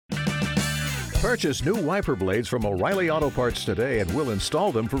Purchase new wiper blades from O'Reilly Auto Parts today and we'll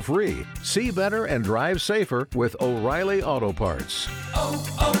install them for free. See better and drive safer with O'Reilly Auto Parts.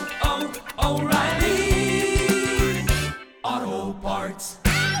 O'Reilly Auto Parts.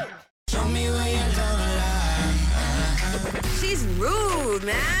 Show me where you're going. She's rude,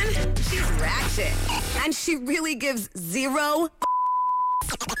 man. She's ratchet. And she really gives zero.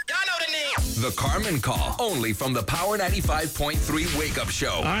 Y'all know the name. The Carmen Call, only from the Power 95.3 Wake Up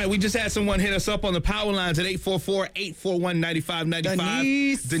Show. All right, we just had someone hit us up on the power lines at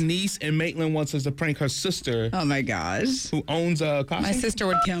 844-841-9595. Denise in Maitland wants us to prank her sister. Oh, my gosh. Who owns a costume? My sister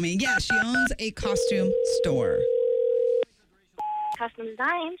would kill me. Yeah, she owns a costume store. Custom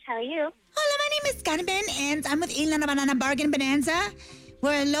Designs. How are you? Hola, my name is Carmen, and I'm with Ilana Banana Bargain Bonanza.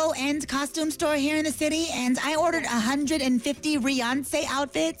 We're a low-end costume store here in the city, and I ordered 150 Beyonce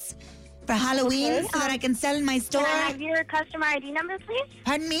outfits for Halloween so that I can sell in my store. Can I have your customer ID number, please?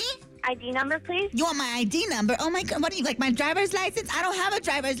 Pardon me? ID number, please? You want my ID number? Oh, my God. What do you, like my driver's license? I don't have a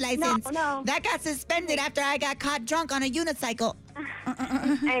driver's license. No. That got suspended after I got caught drunk on a unicycle.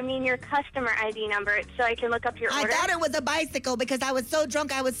 I mean your customer ID number so I can look up your order. I thought it was a bicycle because I was so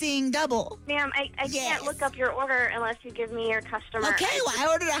drunk I was seeing double. Ma'am, I can't look up your order unless you give me your customer Okay, ID. well, I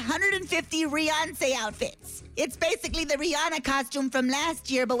ordered 150 Beyonce outfits. It's basically the Rihanna costume from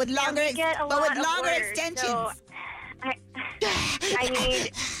last year, but with longer, extensions. So I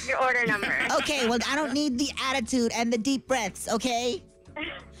need your order number. Okay, well, I don't need the attitude and the deep breaths, okay?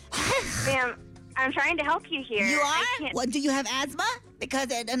 Ma'am, I'm trying to help you here. You are? Well, do you have asthma? Because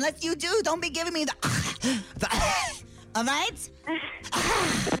unless you do, don't be giving me the all right?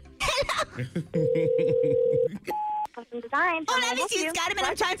 Custom Designs. Hola, this is Carmen.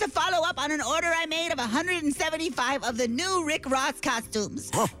 I'm trying to follow up on an order I made of 175 of the new Rick Ross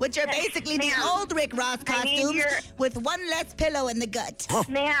costumes, which are basically the old Rick Ross costumes with one less pillow in the gut.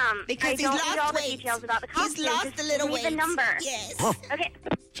 Ma'am, Because he's don't lost need all weight. the details about the costume. He's lost a little weight. Give me the number. Yes. Okay.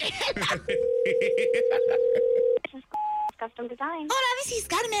 Custom Design. Hola, this is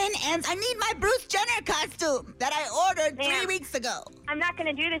Carmen, and I need my Bruce Jenner costume that I ordered 3 weeks ago. I'm not going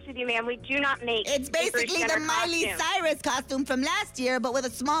to do this with you, ma'am. We do not make It's basically the Miley Cyrus costume from last year, but with a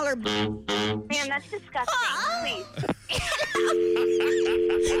smaller... Ma'am, that's disgusting.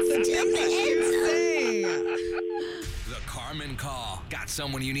 Please. The Carmen Call. Got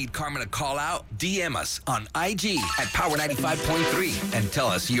someone you need Carmen to call out? DM us on IG at Power 95.3 and tell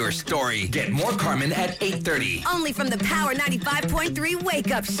us your story. Get more Carmen at 8:30. Only from the Power 95.3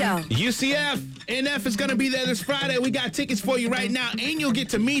 Wake Up Show. UCF, NF is going to be there this Friday. We got tickets for you right now, and you'll get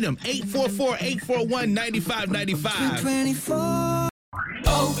to meet them. 844-841-9595. 24.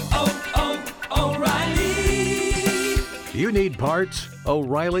 O'Reilly. You need parts?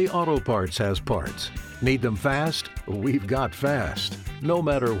 O'Reilly Auto Parts has parts. Need them fast? We've got fast. No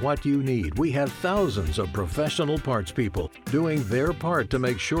matter what you need, we have thousands of professional parts people doing their part to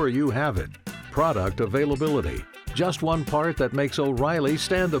make sure you have it. Product availability. Just one part that makes O'Reilly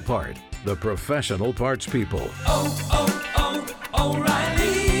stand apart. The professional parts people.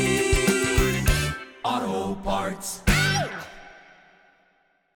 O'Reilly Auto Parts.